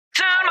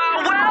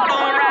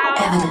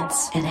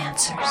Evidence and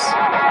Answers.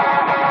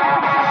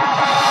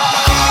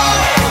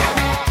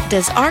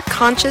 Does our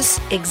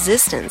conscious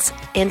existence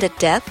end at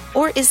death,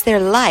 or is there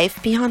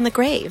life beyond the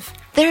grave?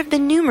 There have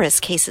been numerous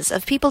cases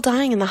of people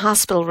dying in the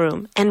hospital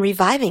room and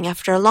reviving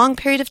after a long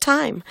period of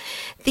time.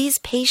 These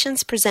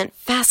patients present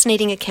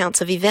fascinating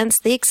accounts of events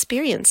they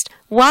experienced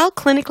while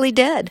clinically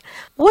dead.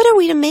 What are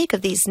we to make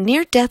of these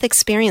near-death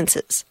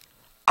experiences?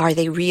 Are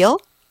they real?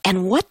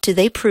 And what do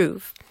they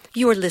prove?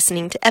 You are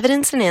listening to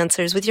Evidence and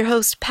Answers with your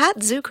host, Pat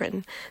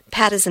Zukeran.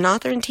 Pat is an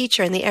author and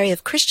teacher in the area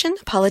of Christian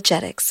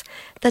apologetics,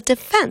 the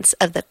defense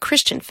of the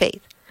Christian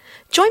faith.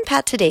 Join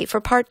Pat today for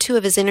part 2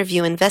 of his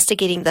interview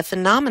investigating the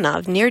phenomena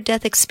of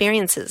near-death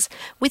experiences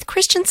with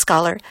Christian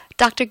scholar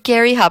Dr.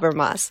 Gary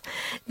Habermas.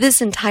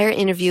 This entire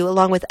interview,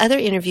 along with other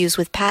interviews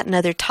with Pat and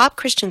other top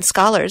Christian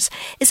scholars,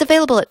 is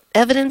available at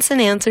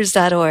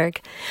evidenceandanswers.org.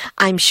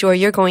 I'm sure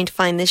you're going to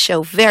find this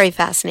show very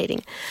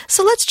fascinating.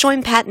 So let's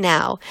join Pat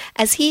now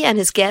as he and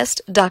his guest,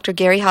 Dr.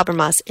 Gary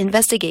Habermas,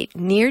 investigate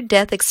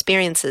near-death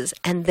experiences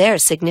and their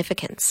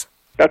significance.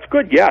 That's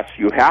good, yes.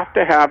 You have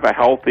to have a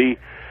healthy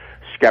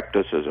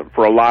skepticism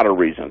for a lot of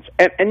reasons.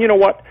 And you know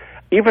what?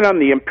 Even on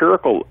the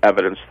empirical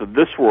evidence, the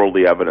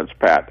this-worldly evidence,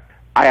 Pat,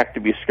 I have to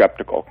be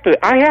skeptical.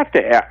 I have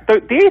to ask,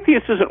 the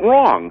atheist isn't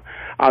wrong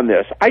on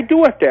this. I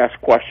do have to ask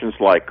questions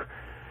like,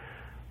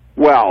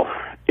 well,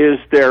 is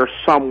there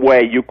some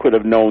way you could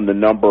have known the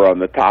number on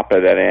the top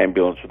of that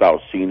ambulance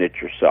without seeing it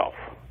yourself?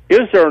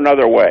 Is there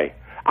another way?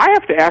 I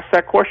have to ask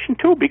that question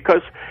too,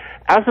 because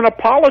as an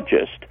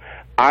apologist,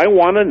 I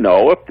want to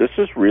know if this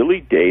is really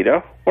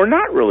data or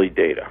not really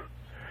data.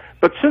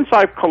 But since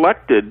I've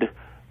collected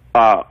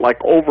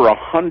like over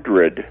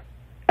 100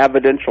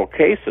 evidential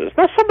cases,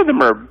 now some of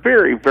them are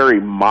very, very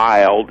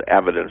mild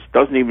evidence,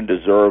 doesn't even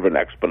deserve an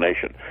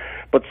explanation,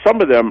 but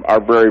some of them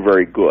are very,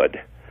 very good.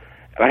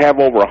 And I have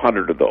over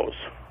 100 of those.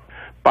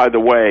 By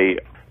the way,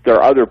 there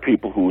are other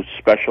people who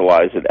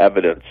specialize in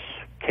evidence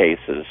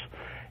cases,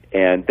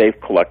 and they've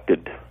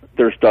collected,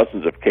 there's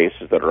dozens of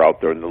cases that are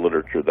out there in the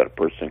literature that a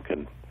person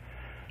can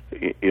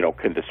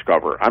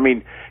discover. I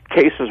mean,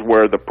 cases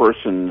where the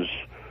person's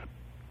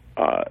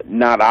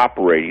not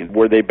operating,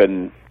 where they've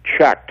been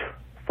checked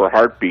for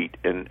heartbeat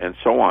and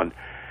so on,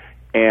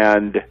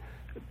 and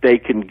they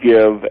can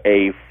give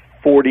a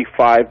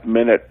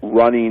 45-minute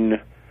running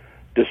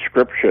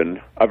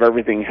description of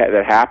everything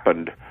that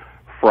happened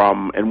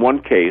from, in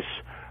one case,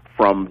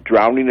 from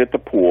drowning at the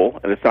pool,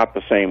 and it's not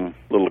the same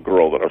little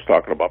girl that I was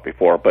talking about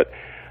before, but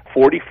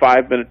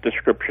 45-minute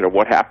description of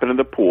what happened in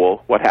the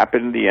pool, what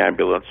happened in the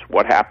ambulance,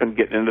 what happened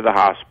getting into the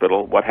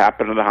hospital, what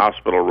happened in the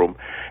hospital room,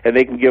 and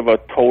they can give a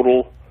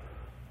total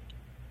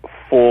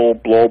full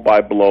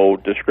blow-by-blow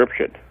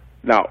description.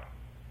 Now,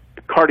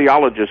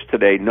 cardiologists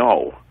today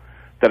know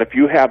that if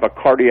you have a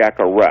cardiac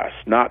arrest,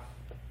 not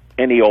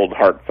any old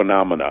heart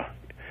phenomena,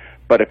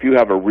 but if you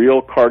have a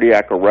real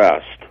cardiac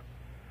arrest,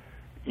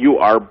 you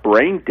are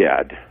brain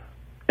dead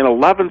in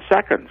 11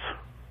 seconds.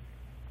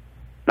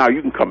 Now,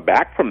 you can come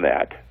back from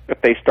that.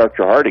 If they start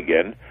your heart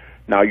again,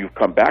 now you've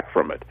come back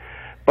from it.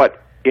 But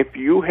if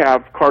you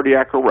have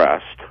cardiac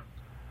arrest,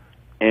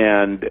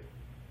 and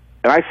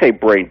I say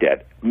brain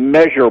dead,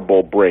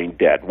 measurable brain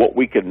dead, what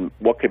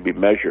can be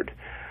measured.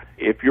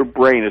 If your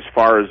brain, as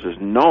far as is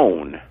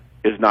known,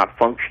 is not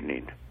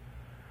functioning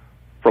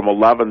from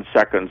 11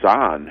 seconds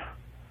on,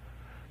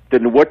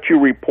 then what you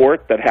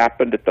report that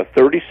happened at the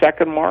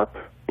 30-second mark,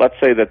 let's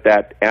say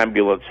that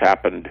ambulance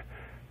happened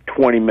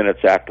 20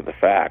 minutes after the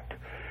fact,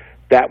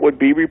 that would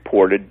be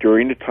reported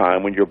during the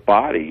time when your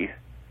body,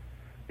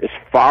 as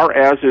far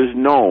as is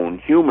known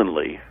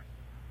humanly,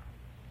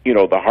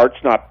 the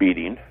heart's not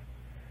beating,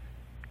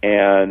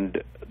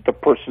 and the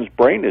person's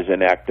brain is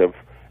inactive,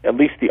 at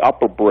least the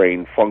upper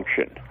brain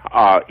function.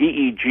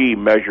 EEG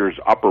measures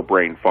upper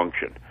brain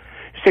function.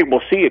 You say,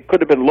 well, see, it could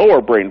have been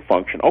lower brain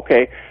function.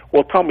 Okay,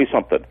 well, tell me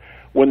something.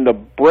 When the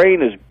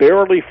brain is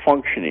barely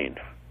functioning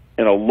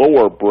in a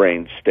lower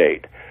brain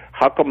state,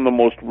 how come the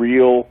most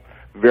real,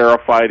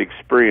 verified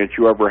experience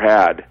you ever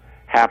had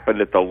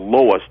happened at the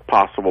lowest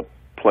possible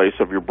place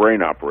of your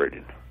brain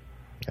operating?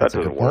 That's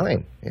a good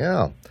point.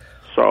 Yeah.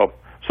 So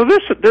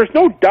there's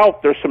no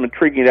doubt there's some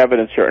intriguing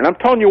evidence here. And I'm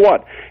telling you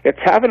what, it's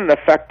having an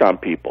effect on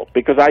people,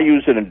 because I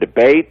use it in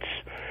debates,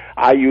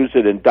 I use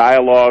it in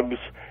dialogues,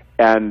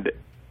 and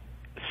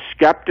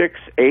skeptics,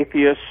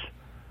 atheists,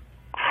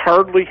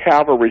 hardly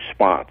have a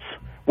response.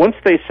 Once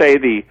they say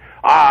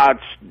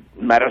it's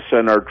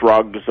medicine or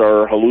drugs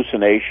or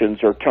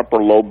hallucinations or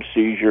temporal lobe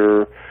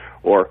seizure,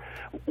 or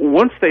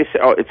once they say,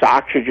 it's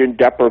oxygen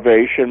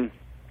deprivation.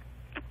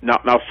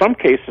 Now some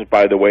cases,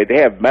 by the way, they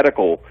have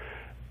medical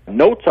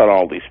notes on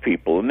all these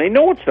people, and they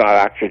know it's not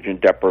oxygen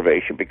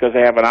deprivation because they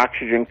have an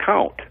oxygen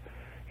count,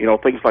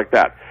 things like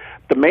that.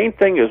 The main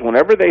thing is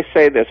whenever they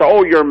say this,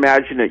 oh, you're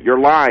imagining it, you're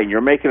lying, you're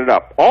making it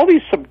up, all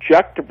these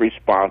subjective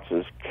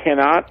responses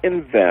cannot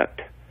invent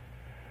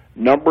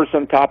numbers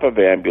on top of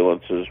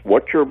ambulances,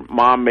 what your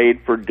mom made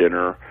for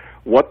dinner,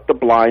 what the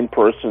blind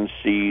person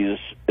sees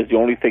is the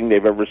only thing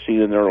they've ever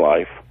seen in their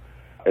life,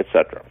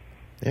 etc.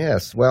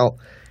 Yes, well,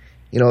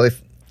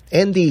 if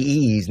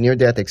NDEs,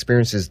 near-death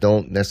experiences,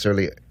 don't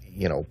necessarily,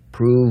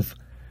 prove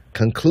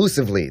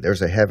conclusively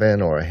there's a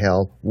heaven or a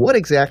hell. What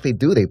exactly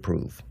do they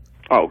prove?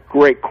 Oh,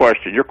 great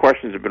question. Your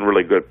questions have been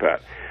really good,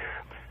 Pat.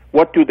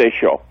 What do they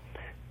show?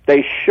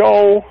 They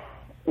show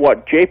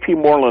what J.P.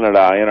 Moreland and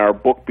I, in our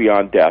book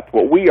Beyond Death,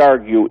 what we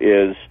argue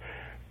is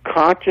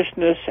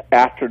consciousness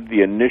after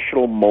the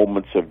initial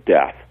moments of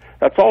death.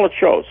 That's all it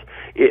shows.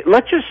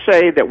 Let's just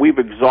say that we've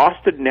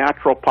exhausted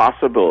natural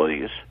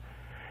possibilities.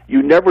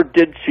 You never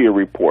did see a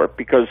report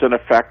because, in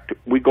effect,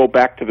 we go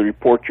back to the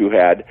report you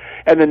had,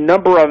 and the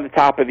number on the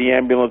top of the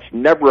ambulance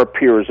never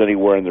appears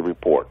anywhere in the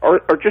report,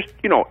 or just,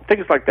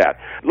 things like that.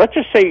 Let's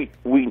just say,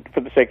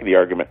 for the sake of the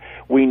argument,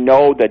 we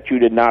know that you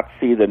did not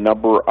see the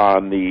number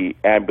on the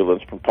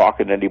ambulance from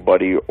talking to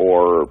anybody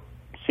or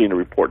seeing a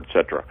report,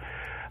 etc.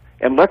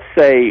 And let's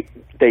say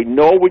they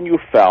know when you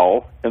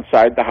fell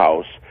inside the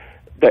house.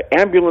 The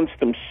ambulance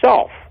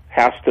themselves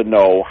has to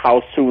know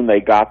how soon they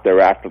got there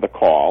after the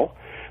call.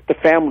 The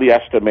family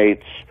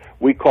estimates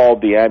we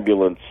called the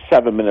ambulance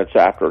 7 minutes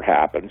after it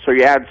happened. So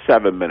you add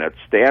 7 minutes.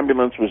 The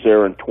ambulance was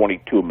there in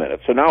 22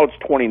 minutes. So now it's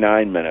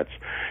 29 minutes.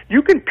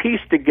 You can piece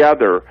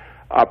together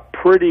a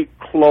pretty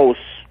close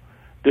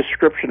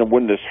description of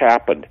when this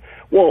happened.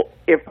 Well,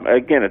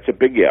 again, it's a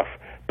big if.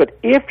 But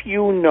if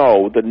you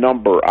know the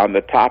number on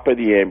the top of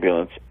the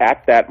ambulance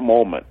at that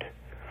moment,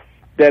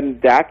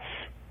 then that's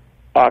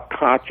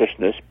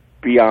consciousness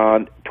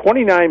beyond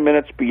 29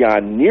 minutes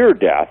beyond near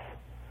death.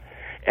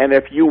 And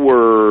if you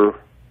were,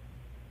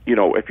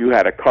 if you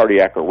had a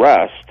cardiac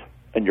arrest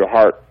and your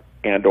heart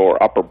and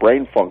or upper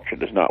brain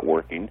function is not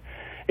working,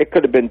 it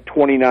could have been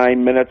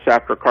 29 minutes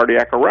after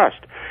cardiac arrest,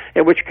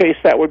 in which case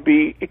that would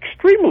be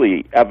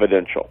extremely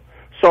evidential.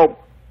 So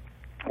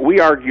we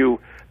argue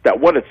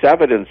that what it's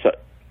evidence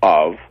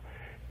of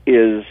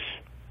is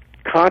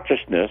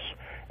consciousness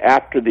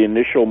after the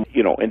initial,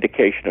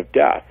 indication of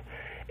death.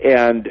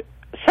 And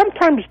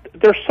sometimes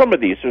there's some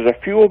of these. There's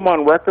a few of them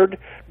on record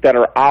that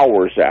are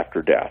hours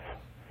after death.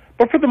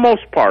 But for the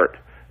most part,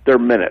 they're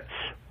minutes.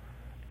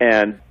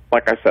 And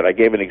like I said, I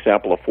gave an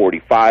example of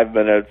 45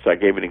 minutes. I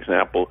gave an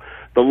example.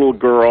 The little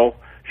girl,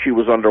 she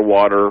was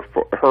underwater.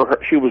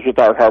 She was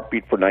without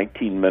heartbeat for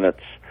 19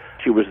 minutes.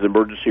 She was in the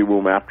emergency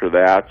room after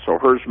that. So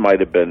hers might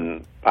have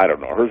been,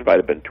 hers might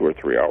have been 2 or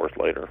 3 hours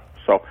later.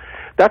 So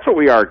that's what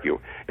we argue.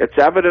 It's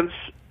evidence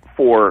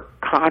for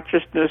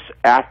consciousness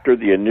after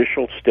the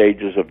initial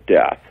stages of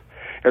death.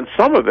 And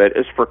some of it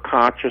is for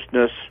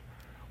consciousness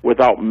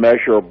without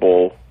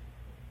measurable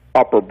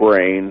upper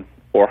brain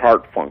or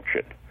heart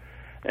function.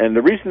 And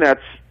the reason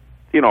that's,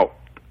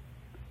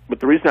 but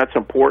the reason that's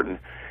important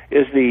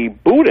is the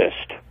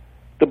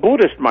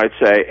Buddhist might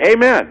say,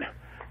 Amen.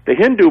 The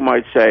Hindu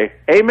might say,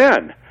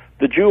 Amen.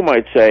 The Jew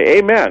might say,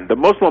 Amen. The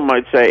Muslim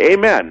might say,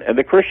 Amen. And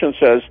the Christian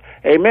says,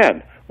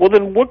 Amen. Well,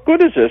 then what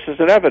good is this as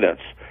an evidence?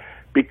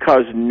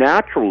 Because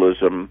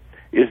naturalism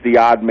is the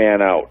odd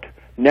man out.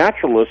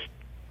 Naturalists,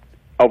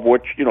 of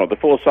which, the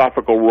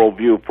philosophical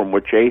worldview from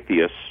which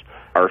atheists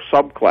are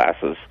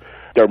subclasses,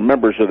 they're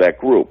members of that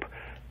group.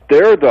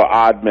 They're the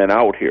odd men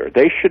out here.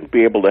 They shouldn't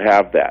be able to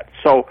have that.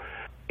 So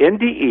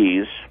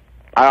NDEs,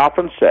 I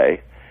often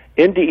say,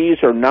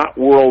 NDEs are not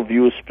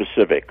worldview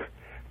specific.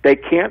 They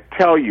can't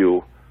tell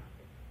you,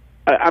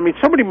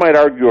 somebody might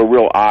argue a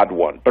real odd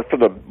one, but for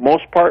the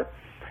most part,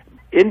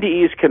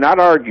 NDEs cannot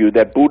argue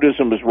that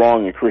Buddhism is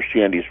wrong and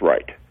Christianity is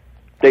right.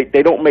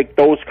 They don't make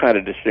those kind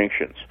of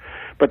distinctions.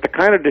 But the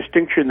kind of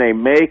distinction they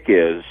make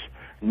is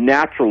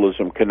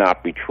naturalism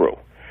cannot be true.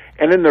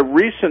 And in the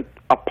recent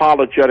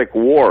apologetic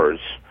wars,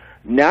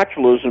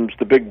 naturalism's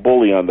the big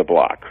bully on the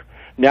block.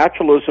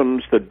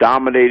 Naturalism's the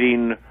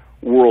dominating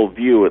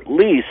worldview, at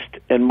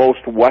least in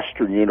most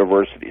Western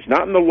universities.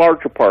 Not in the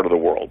larger part of the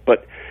world,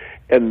 but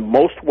in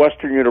most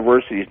Western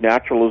universities,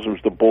 naturalism's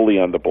the bully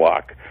on the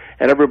block.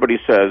 And everybody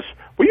says,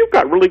 well, you've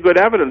got really good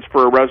evidence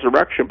for a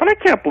resurrection, but I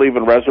can't believe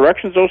in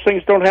resurrections. Those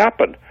things don't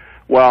happen.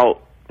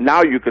 Well,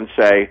 now you can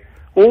say,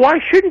 well, why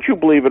shouldn't you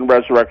believe in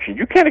resurrection?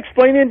 You can't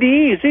explain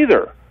NDEs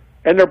either.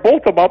 And they're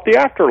both about the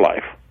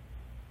afterlife.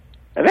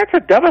 And that's a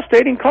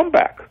devastating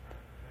comeback.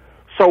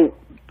 So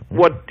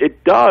what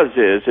it does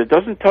is it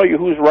doesn't tell you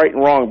who's right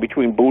and wrong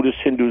between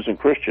Buddhists, Hindus, and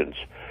Christians,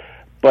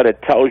 but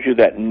it tells you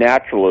that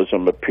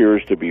naturalism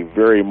appears to be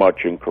very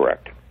much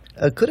incorrect.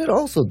 Could it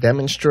also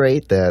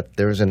demonstrate that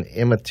there's an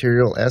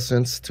immaterial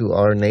essence to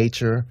our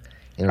nature?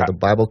 The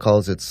Bible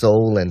calls it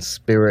soul and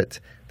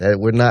spirit, that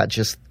we're not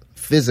just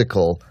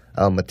physical,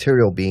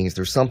 material beings.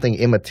 There's something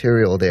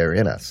immaterial there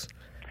in us.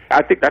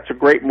 I think that's a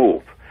great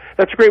move.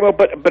 That's a great move.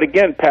 But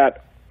again,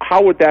 Pat,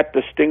 how would that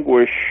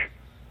distinguish?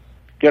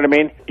 Do you know what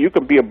I mean? You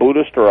can be a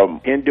Buddhist or a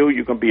Hindu,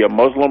 you can be a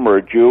Muslim or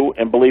a Jew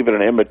and believe in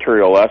an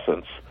immaterial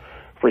essence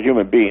for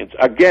human beings.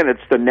 Again, it's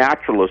the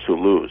naturalists who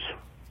lose.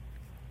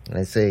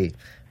 I see.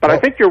 But I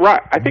think you're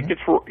right. I think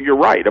you're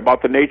right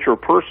about the nature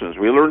of persons.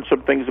 We learned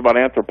some things about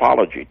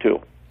anthropology, too.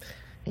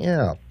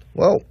 Yeah.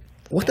 Well,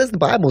 what does the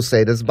Bible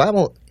say? Does the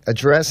Bible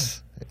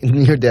address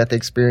near-death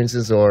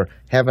experiences or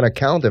have an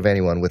account of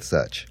anyone with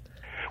such?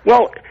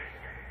 Well,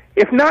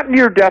 if not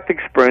near-death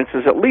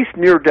experiences, at least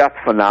near-death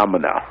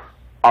phenomena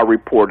are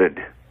reported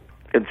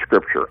in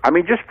Scripture. I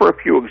mean, just for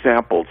a few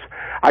examples.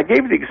 I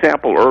gave the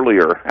example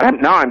earlier,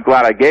 and now I'm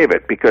glad I gave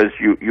it because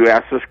you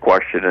asked this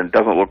question, and it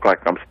doesn't look like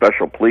I'm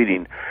special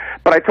pleading.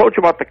 But I told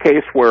you about the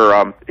case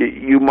where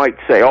you might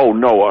say, oh,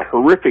 no, a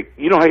horrific,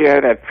 you know how you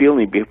had that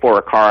feeling before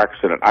a car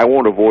accident, I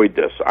won't avoid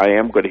this, I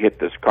am going to hit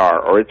this car,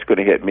 or it's going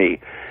to hit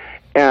me.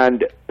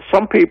 And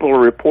some people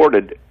are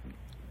reported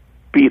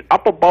being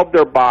up above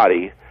their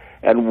body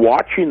and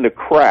watching the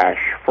crash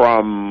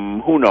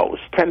from, who knows,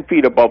 10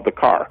 feet above the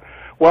car.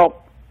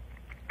 Well,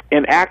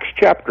 in Acts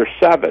chapter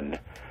 7,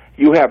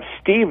 you have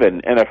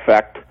Stephen, in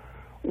effect,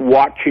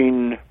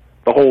 watching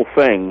the whole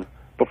thing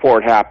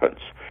before it happens.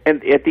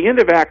 And at the end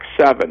of Acts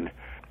 7,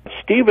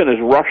 Stephen is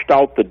rushed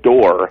out the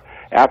door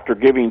after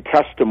giving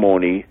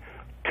testimony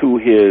to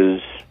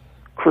his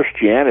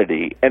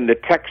Christianity, and the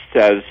text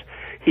says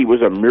he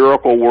was a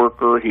miracle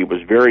worker, he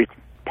was very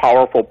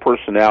powerful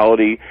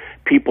personality,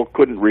 people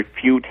couldn't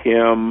refute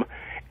him,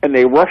 and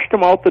they rushed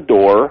him out the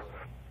door,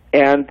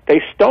 and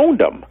they stoned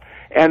him.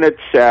 And it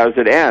says,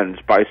 it ends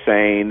by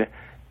saying,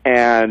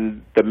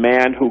 and the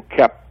man who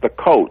kept the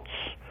coats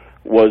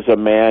was a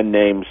man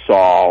named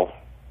Saul,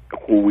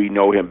 who we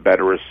know him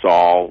better as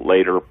Saul,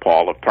 later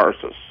Saul of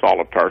Tarsus.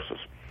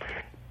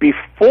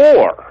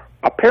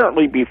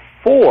 Apparently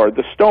before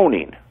the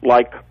stoning,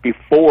 like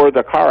before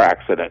the car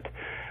accident,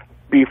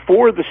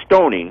 before the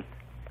stoning,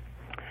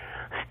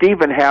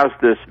 Stephen has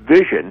this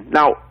vision.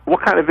 Now,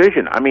 what kind of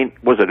vision? I mean,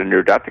 was it a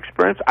near-death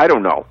experience? I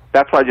don't know.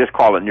 That's why I just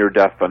call it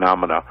near-death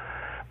phenomena.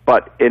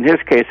 But in his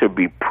case, it would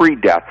be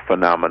pre-death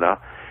phenomena.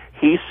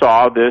 He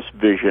saw this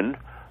vision,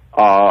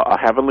 a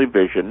heavenly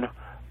vision,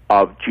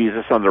 of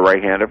Jesus on the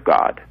right hand of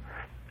God,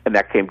 and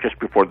that came just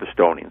before the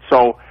stoning.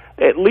 So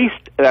at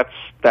least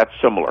that's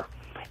similar.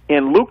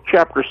 In Luke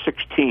chapter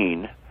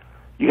 16,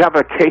 you have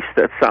a case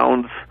that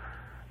sounds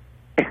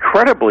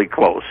incredibly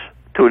close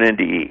to an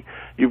NDE.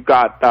 You've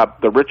got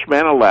the rich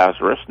man and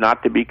Lazarus,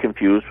 not to be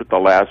confused with the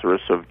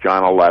Lazarus of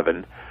John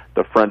 11,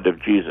 the friend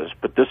of Jesus.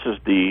 But this is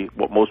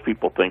what most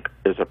people think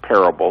is a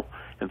parable,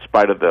 in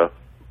spite of the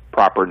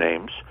proper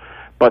names.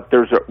 But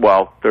there's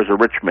a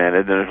rich man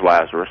and then there's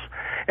Lazarus.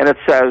 And it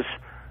says,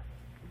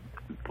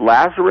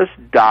 Lazarus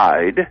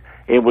died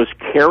and was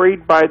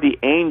carried by the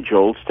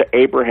angels to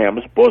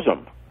Abraham's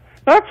bosom.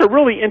 Now, that's a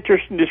really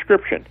interesting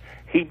description.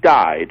 He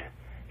died.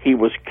 He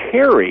was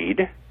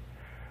carried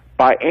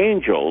by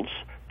angels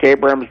to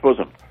Abraham's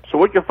bosom. So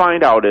what you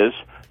find out is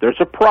there's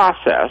a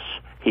process.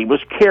 He was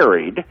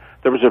carried.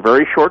 There was a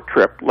very short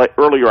trip. Like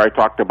earlier I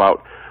talked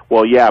about,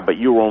 well, yeah, but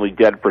you were only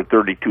dead for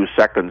 32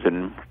 seconds,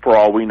 and for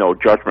all we know,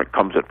 judgment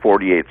comes at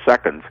 48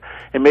 seconds.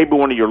 And maybe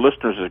one of your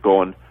listeners is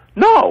going,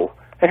 no,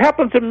 it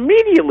happens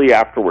immediately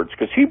afterwards,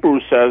 because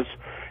Hebrews says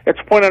it's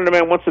appointed unto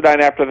man once to die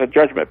and after the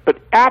judgment. But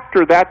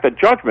after that, the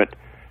judgment,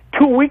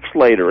 2 weeks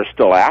later is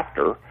still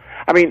after.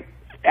 I mean,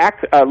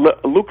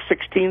 Luke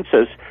 16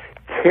 says,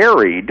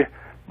 carried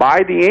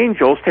by the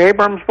angels to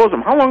Abraham's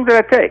bosom. How long did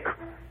that take?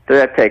 Did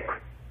that take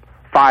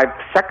 5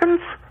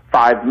 seconds,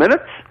 5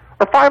 minutes,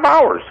 or 5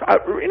 hours?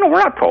 We're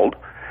not told.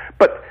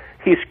 But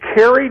he's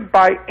carried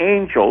by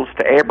angels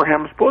to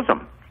Abraham's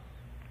bosom.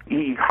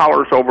 He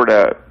hollers over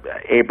to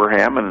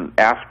Abraham and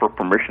asks for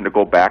permission to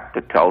go back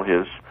to tell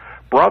his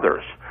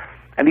brothers.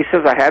 And he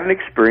says, I had an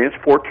experience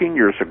 14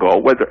 years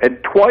ago, and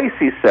twice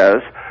he says,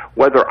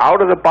 whether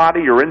out of the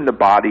body or in the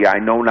body, I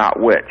know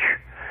not which.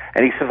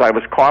 And he says, I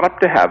was caught up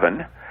to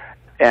heaven,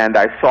 and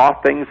I saw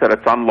things that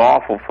it's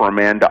unlawful for a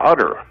man to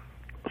utter.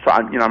 So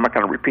I'm not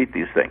going to repeat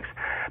these things.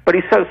 But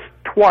he says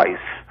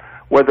twice,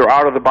 whether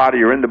out of the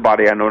body or in the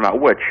body, I know not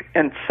which.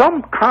 And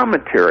some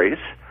commentaries,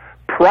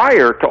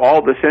 prior to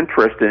all this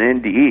interest in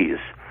NDEs,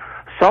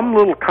 some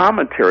little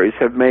commentaries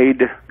have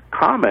made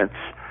comments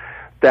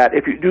that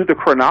if you do the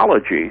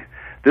chronology,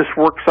 this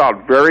works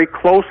out very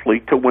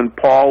closely to when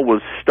Paul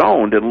was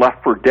stoned and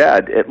left for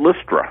dead at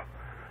Lystra.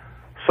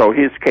 So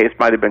his case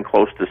might have been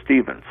close to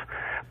Stephen's.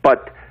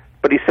 But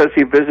he says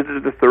he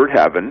visited the third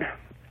heaven,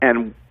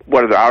 and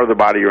whether out of the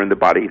body or in the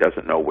body, he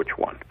doesn't know which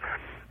one.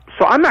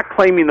 So I'm not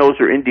claiming those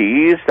are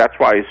NDEs. That's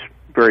why I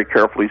very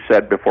carefully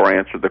said before I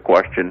answered the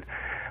question,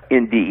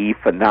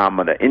 NDE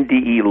phenomena,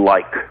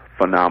 NDE-like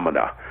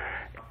phenomena.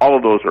 All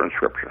of those are in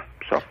Scripture.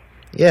 So,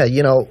 yeah,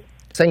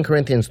 2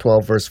 Corinthians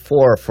 12, verse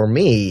 4, for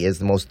me, is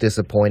the most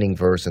disappointing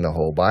verse in the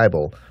whole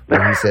Bible,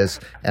 where he says,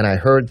 and I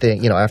heard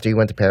things, after he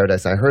went to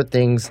paradise, I heard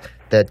things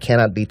that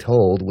cannot be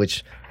told,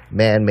 which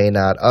man may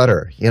not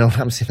utter.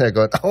 I'm sitting there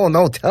going, oh,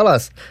 no, tell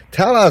us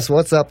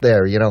what's up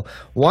there.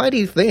 Why do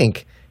you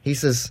think he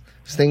says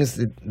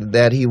things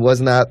that he was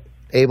not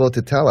able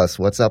to tell us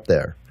what's up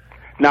there?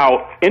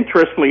 Now,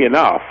 interestingly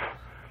enough,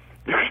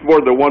 there's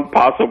more than one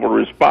possible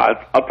response.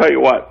 I'll tell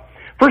you what.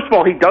 First of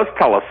all, he does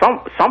tell us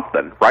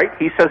something, right?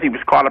 He says he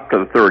was caught up to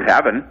the third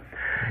heaven.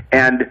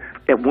 And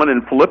when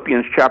in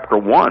Philippians chapter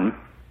 1,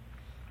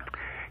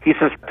 he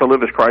says to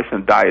live as Christ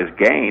and die as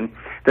gain.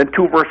 Then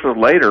 2 verses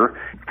later,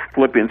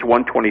 Philippians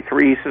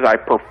 1:23, he says, I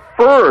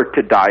prefer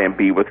to die and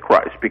be with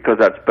Christ because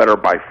that's better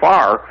by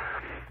far.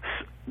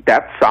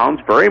 That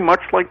sounds very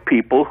much like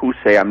people who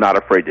say, I'm not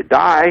afraid to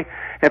die.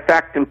 In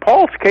fact, in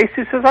Paul's case,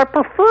 he says, I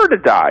prefer to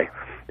die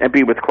and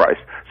be with Christ.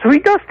 So he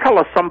does tell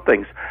us some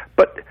things.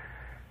 But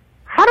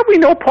how do we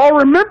know Paul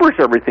remembers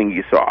everything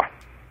he saw?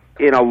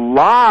 In a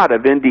lot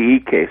of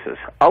NDE cases,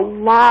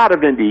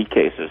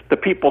 the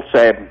people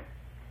say,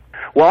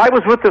 well, I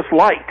was with this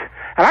light,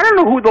 and I don't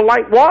know who the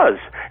light was.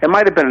 It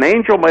might have been an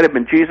angel, might have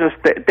been Jesus.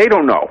 They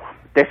don't know.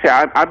 They say,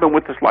 I've been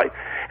with this light.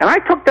 And I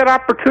took that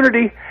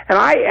opportunity, and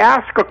I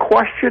asked a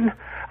question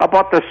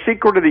about the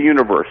secret of the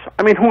universe.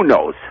 I mean, who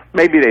knows?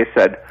 Maybe they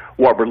said,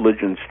 what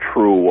religion's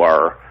true,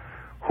 or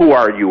who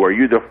are you? Are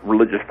you the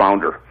religious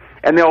founder?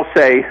 And they'll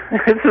say,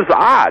 this is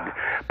odd,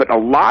 but a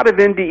lot of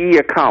NDE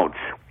accounts,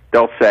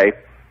 they'll say,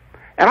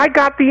 and I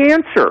got the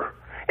answer.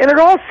 And it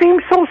all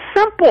seems so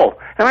simple.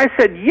 And I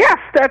said, yes,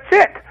 that's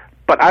it.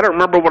 But I don't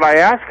remember what I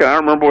asked, and I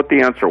don't remember what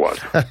the answer was.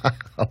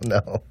 Oh,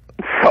 no.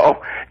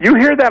 So you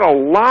hear that a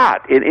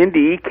lot in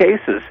NDE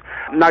cases.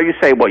 Now you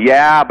say, well,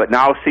 yeah, but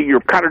now, see,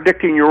 you're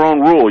contradicting your own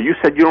rule. You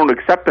said you don't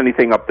accept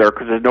anything up there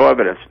because there's no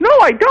evidence. No,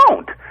 I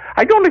don't.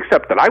 I don't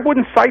accept it. I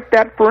wouldn't cite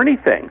that for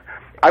anything.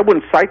 I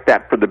wouldn't cite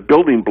that for the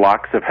building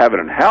blocks of heaven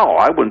and hell.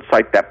 I wouldn't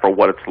cite that for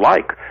what it's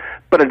like.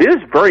 But it is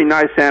very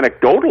nice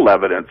anecdotal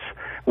evidence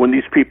when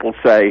these people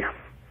say,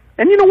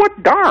 and you know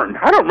what, darn,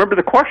 I don't remember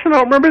the question, I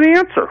don't remember the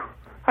answer.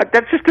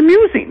 That's just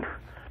amusing.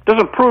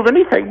 Doesn't prove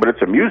anything, but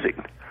it's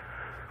amusing.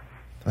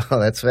 Oh,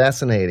 that's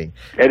fascinating.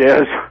 It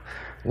is.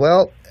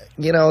 Well,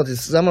 to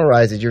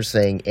summarize it, you're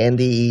saying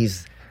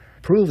NDEs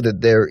prove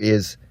that there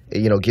is,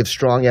 give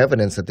strong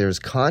evidence that there's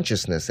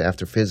consciousness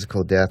after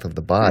physical death of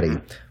the body.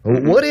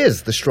 Mm-hmm. What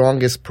is the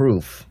strongest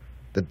proof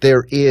that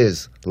there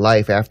is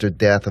life after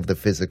death of the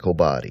physical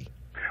body?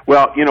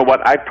 Well, you know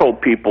what? I've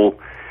told people,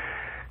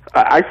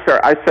 I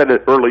said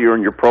it earlier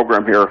in your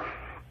program here,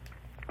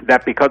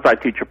 that because I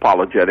teach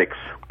apologetics,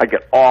 I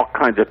get all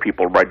kinds of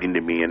people writing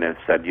to me and have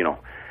said,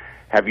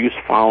 have you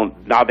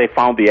found, now they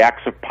found the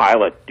Acts of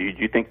Pilate. Do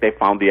you think they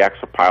found the Acts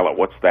of Pilate?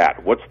 What's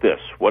that? What's this?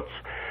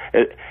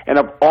 And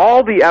of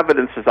all the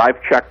evidences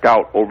I've checked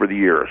out over the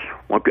years,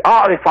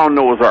 they found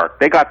Noah's Ark.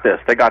 They got this,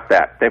 they got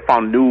that. They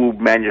found new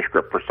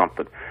manuscript for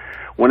something.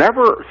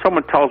 Whenever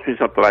someone tells me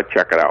something, I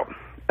check it out.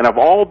 And of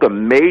all the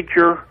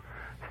major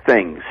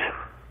things,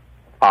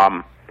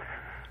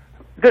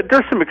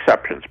 there's some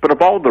exceptions, but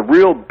of all the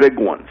real big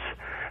ones,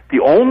 the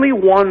only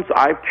ones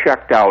I've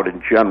checked out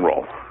in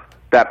general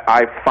that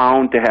I've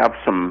found to have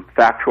some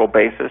factual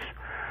basis,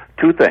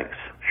 two things: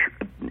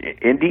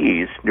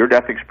 NDEs,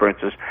 near-death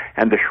experiences,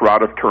 and the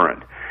Shroud of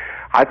Turin.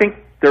 I think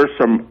there's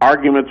some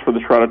arguments for the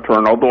Shroud of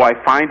Turin, although I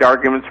find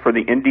arguments for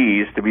the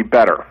NDEs to be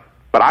better.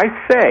 But I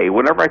say,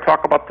 whenever I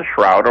talk about the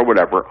Shroud or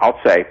whatever, I'll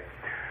say,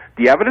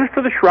 the evidence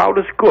for the Shroud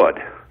is good,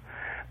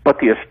 but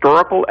the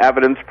historical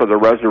evidence for the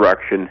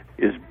resurrection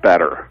is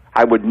better.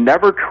 I would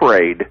never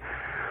trade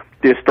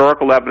the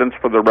historical evidence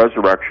for the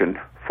resurrection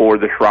for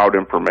the Shroud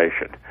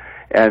information.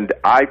 And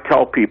I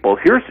tell people,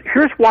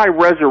 here's why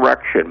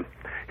resurrection,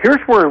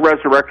 here's where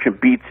resurrection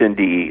beats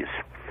NDEs.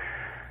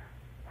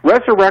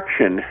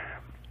 Resurrection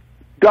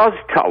does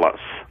tell us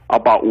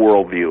about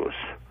worldviews.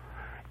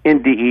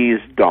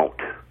 NDEs don't.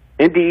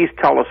 NDEs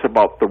tell us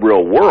about the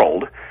real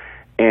world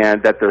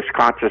and that there's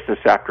consciousness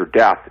after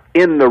death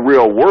in the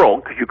real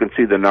world, because you can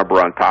see the number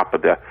on top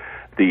of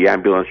the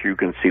ambulance. You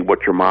can see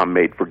what your mom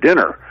made for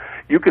dinner.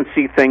 You can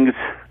see things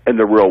in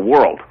the real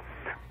world.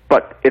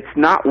 But it's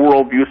not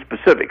worldview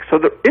specific. So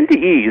the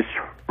NDEs,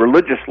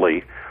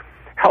 religiously,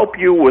 help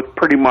you with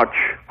pretty much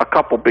a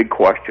couple big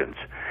questions.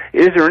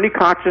 Is there any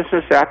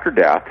consciousness after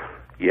death?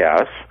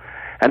 Yes.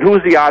 And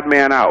who's the odd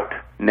man out?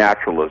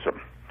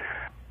 Naturalism.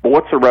 But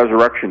what's the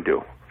resurrection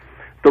do?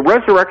 The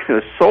resurrection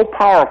is so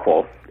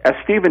powerful, as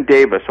Stephen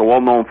Davis, a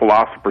well-known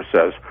philosopher,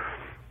 says,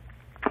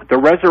 the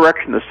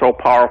resurrection is so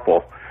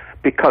powerful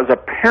because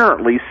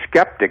apparently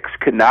skeptics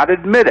cannot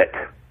admit it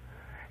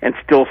and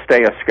still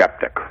stay a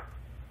skeptic.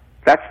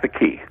 That's the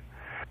key.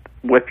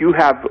 If you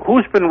have,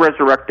 who's been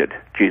resurrected?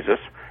 Jesus.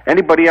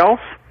 Anybody else?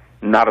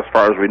 Not as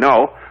far as we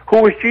know.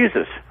 Who is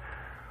Jesus?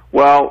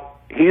 Well,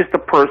 he's the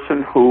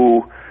person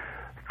who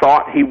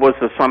thought he was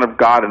the Son of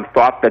God and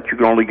thought that you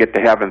could only get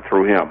to heaven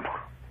through him.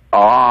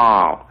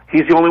 Ah,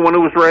 he's the only one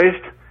who was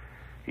raised?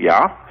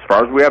 Yeah, as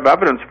far as we have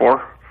evidence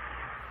for.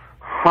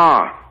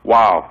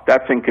 Wow,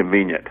 that's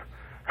inconvenient.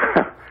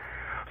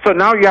 So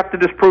now you have to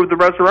disprove the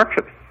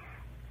resurrection.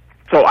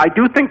 So I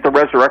do think the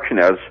resurrection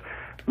has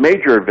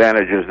major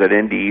advantages that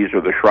NDEs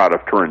or the Shroud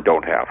of Turin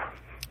don't have.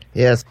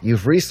 Yes,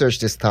 you've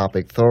researched this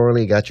topic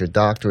thoroughly, got your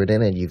doctorate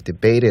in it, you've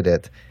debated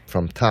it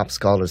from top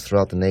scholars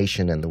throughout the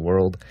nation and the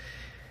world.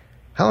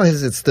 How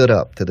has it stood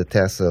up to the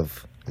test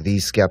of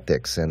these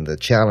skeptics and the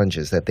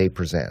challenges that they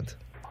present?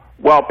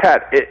 Well,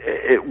 Pat,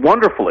 it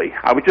wonderfully.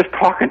 I was just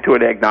talking to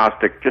an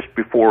agnostic just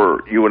before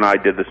you and I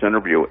did this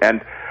interview,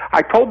 and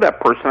I told that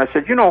person, I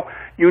said, you know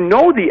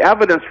the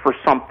evidence for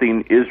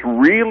something is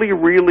really,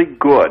 really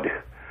good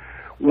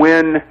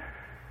when,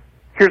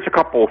 here's a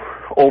couple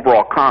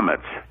overall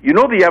comments. You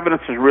know the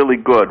evidence is really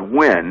good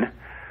when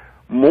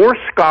more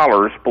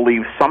scholars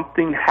believe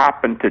something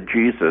happened to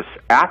Jesus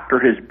after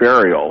his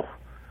burial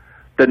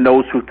than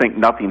those who think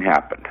nothing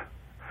happened.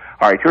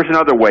 All right, here's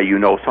another way you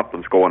know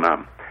something's going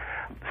on.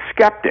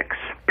 Skeptics,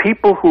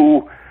 people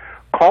who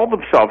call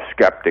themselves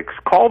skeptics,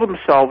 call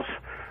themselves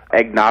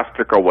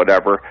agnostic or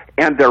whatever,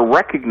 and they're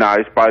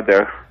recognized by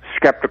the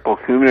skeptical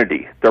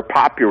community. They're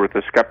popular with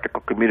the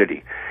skeptical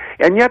community.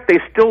 And yet they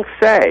still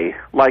say,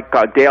 like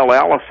Dale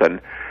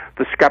Allison,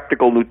 the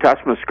skeptical New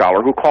Testament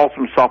scholar who calls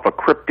himself a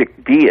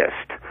cryptic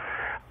deist,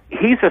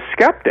 he's a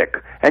skeptic,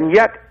 and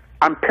yet,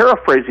 I'm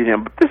paraphrasing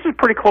him, but this is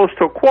pretty close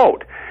to a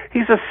quote.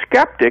 He's a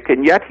skeptic,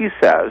 and yet he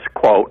says,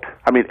 quote,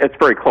 I mean, it's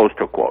very close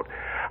to a quote,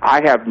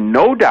 I have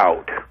no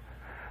doubt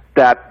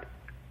that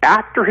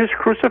after his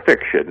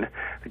crucifixion,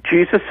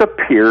 Jesus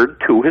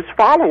appeared to his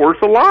followers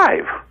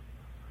alive.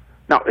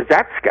 Now, is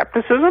that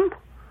skepticism?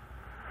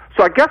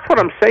 So I guess what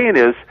I'm saying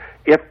is,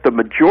 if the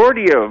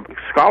majority of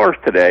scholars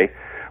today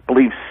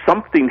believe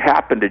something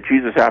happened to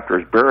Jesus after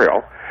his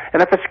burial,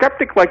 and if a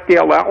skeptic like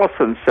Dale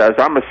Allison says,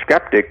 I'm a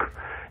skeptic,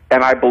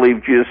 and I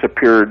believe Jesus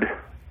appeared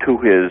to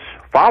his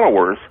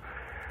followers,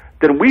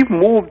 then we've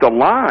moved the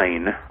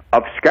line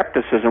of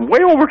skepticism way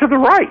over to the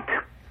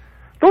right.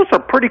 Those are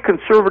pretty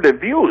conservative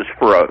views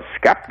for a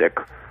skeptic.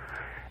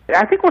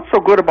 I think what's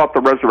so good about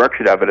the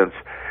resurrection evidence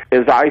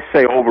is I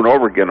say over and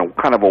over again,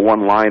 kind of a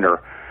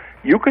one-liner,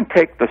 you can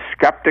take the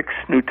skeptic's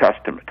New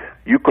Testament.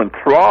 You can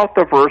throw out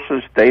the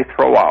verses they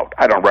throw out.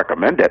 I don't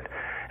recommend it,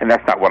 and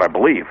that's not what I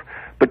believe.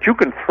 But you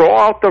can throw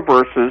out the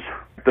verses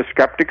the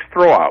skeptics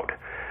throw out,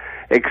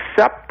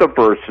 accept the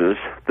verses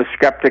the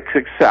skeptics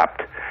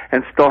accept,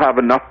 and still have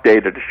enough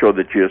data to show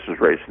that Jesus was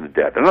raised from the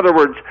dead. In other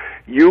words,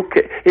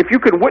 if you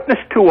can witness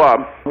to a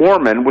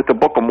Mormon with the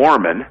Book of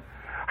Mormon,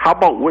 how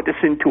about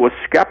witnessing to a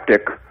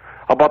skeptic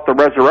about the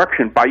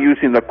resurrection by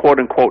using the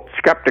quote-unquote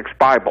skeptic's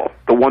Bible,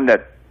 the one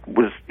that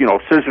was,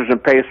 scissors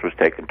and paste was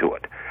taken to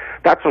it.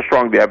 That's how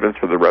strong the evidence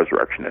for the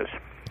resurrection is.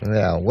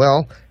 Yeah,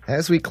 well,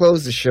 as we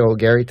close the show,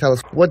 Gary, tell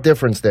us, what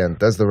difference then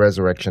does the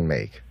resurrection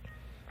make?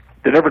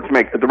 The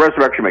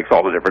resurrection makes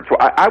all the difference. So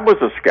I was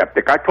a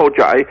skeptic. I told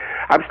you,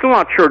 I'm still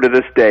not sure to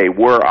this day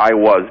where I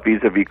was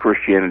vis-a-vis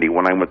Christianity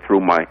when I went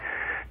through my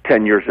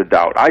 10 years of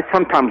doubt. I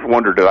sometimes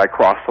wonder, did I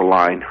cross the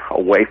line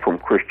away from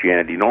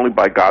Christianity? And only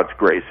by God's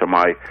grace am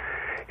I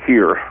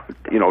here,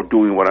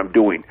 doing what I'm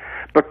doing.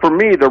 But for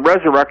me, the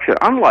resurrection,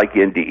 unlike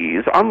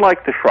NDEs,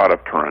 unlike the Shroud of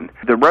Turin,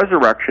 the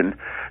resurrection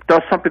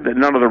does something that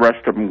none of the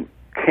rest of them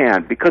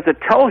can, because it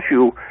tells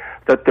you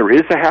that there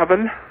is a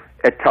heaven.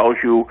 It tells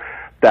you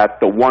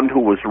that the one who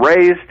was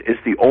raised is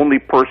the only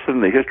person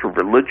in the history of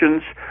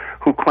religions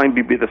who claimed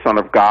to be the Son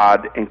of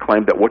God and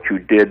claimed that what you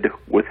did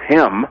with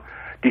him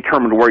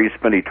determined where you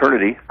spend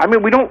eternity. I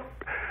mean, we don't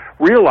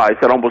realize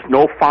that almost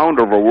no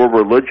founder of a world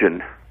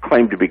religion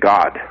claimed to be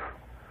God.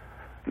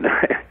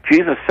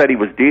 Jesus said he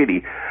was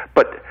deity,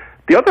 but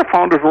the other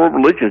founders of world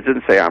religions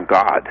didn't say, I'm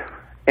God.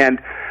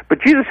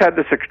 But Jesus had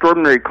this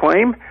extraordinary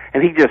claim,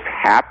 and he just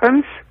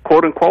happens,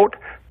 quote unquote,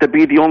 to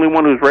be the only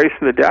one who's raised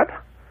from the dead.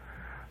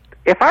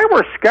 If I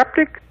were a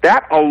skeptic,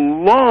 that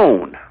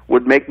alone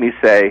would make me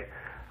say,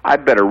 I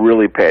better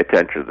really pay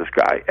attention to this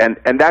guy.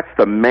 And that's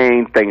the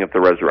main thing that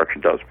the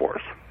resurrection does for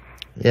us.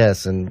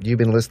 Yes, and you've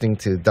been listening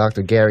to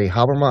Dr. Gary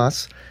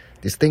Habermas,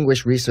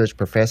 Distinguished Research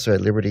Professor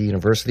at Liberty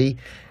University.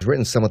 He's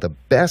written some of the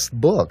best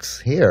books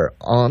here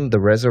on the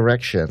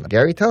resurrection.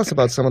 Gary, tell us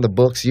about some of the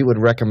books you would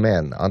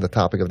recommend on the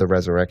topic of the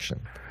resurrection.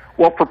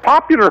 Well, for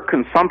popular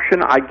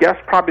consumption, I guess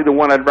probably the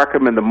one I'd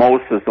recommend the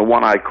most is the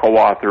one I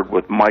co-authored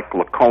with Mike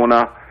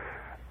Licona,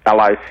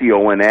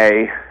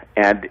 Licona,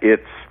 and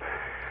it's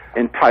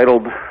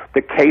entitled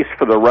The Case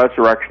for the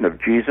Resurrection of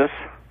Jesus.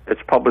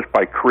 It's published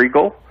by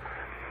Kriegel.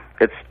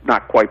 It's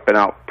not quite been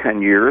out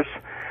 10 years.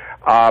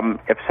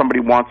 If somebody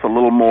wants a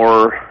little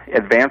more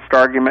advanced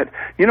argument,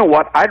 you know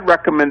what? I'd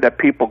recommend that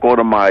people go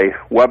to my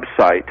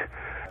website,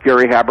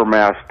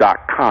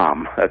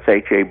 GaryHabermas.com. That's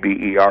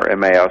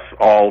Habermas,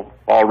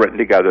 all written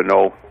together,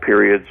 no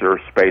periods or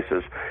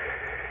spaces.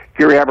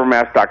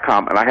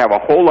 GaryHabermas.com, and I have a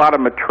whole lot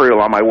of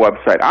material on my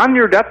website, on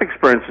near-death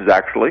experiences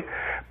actually,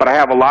 but I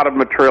have a lot of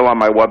material on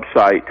my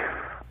website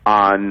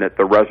on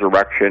the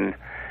resurrection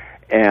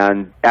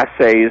and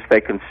essays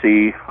they can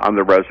see on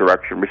the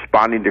resurrection,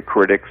 responding to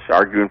critics,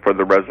 arguing for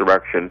the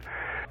resurrection.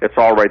 It's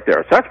all right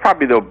there. So that's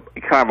probably the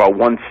kind of a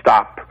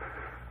one-stop,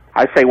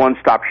 I say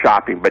one-stop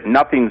shopping, but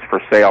nothing's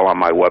for sale on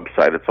my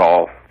website. It's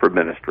all for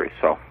ministry.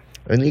 So.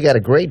 And you got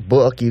a great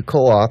book you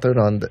co-authored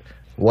on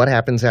what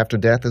happens after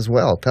death as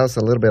well. Tell us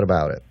a little bit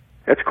about it.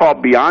 It's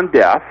called Beyond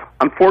Death.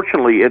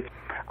 Unfortunately, it's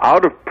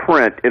out of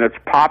print in its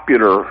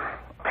popular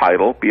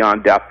title,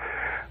 Beyond Death.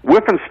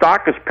 Whiff and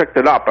Stock has picked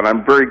it up, and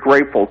I'm very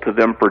grateful to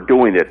them for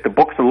doing it. The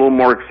book's a little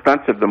more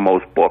expensive than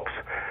most books,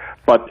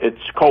 but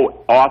it's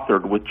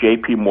co-authored with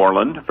J.P.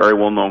 Moreland, a very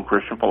well-known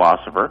Christian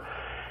philosopher,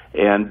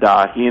 and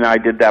he and I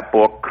did that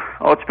book,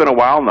 it's been a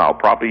while now,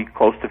 probably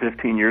close to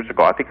 15 years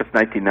ago. I think it's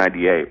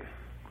 1998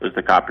 is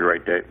the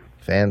copyright date.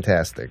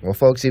 Fantastic. Well,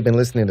 folks, you've been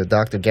listening to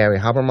Dr. Gary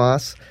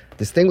Habermas,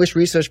 Distinguished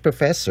Research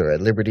Professor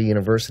at Liberty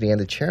University and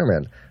the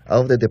Chairman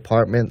of the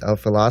Department of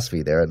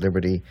Philosophy there at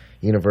Liberty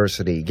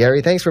University.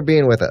 Gary, thanks for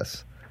being with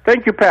us.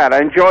 Thank you, Pat. I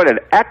enjoyed an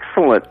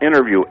excellent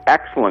interview,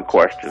 excellent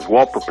questions,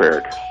 well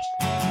prepared.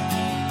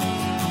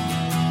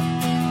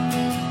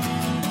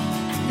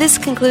 This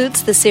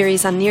concludes the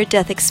series on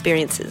near-death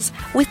experiences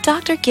with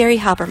Dr. Gary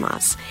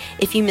Habermas.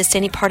 If you missed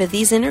any part of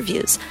these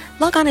interviews,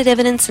 log on at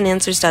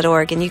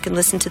evidenceandanswers.org and you can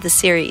listen to the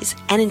series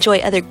and enjoy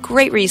other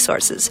great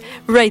resources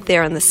right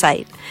there on the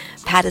site.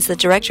 Pat is the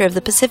director of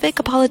the Pacific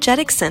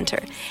Apologetics Center,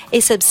 a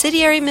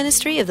subsidiary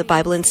ministry of the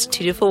Bible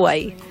Institute of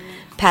Hawaii.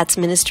 Pat's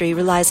ministry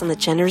relies on the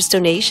generous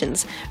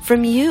donations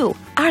from you,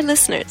 our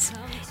listeners.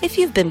 If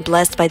you've been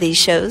blessed by these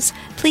shows,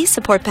 please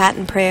support Pat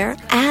in prayer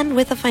and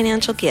with a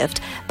financial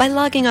gift by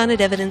logging on at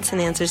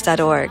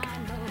evidenceandanswers.org.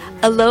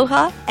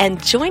 Aloha,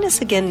 and join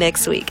us again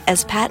next week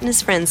as Pat and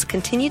his friends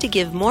continue to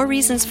give more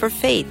reasons for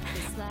faith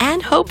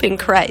and hope in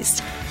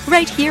Christ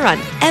right here on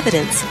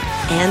Evidence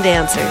and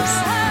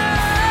Answers.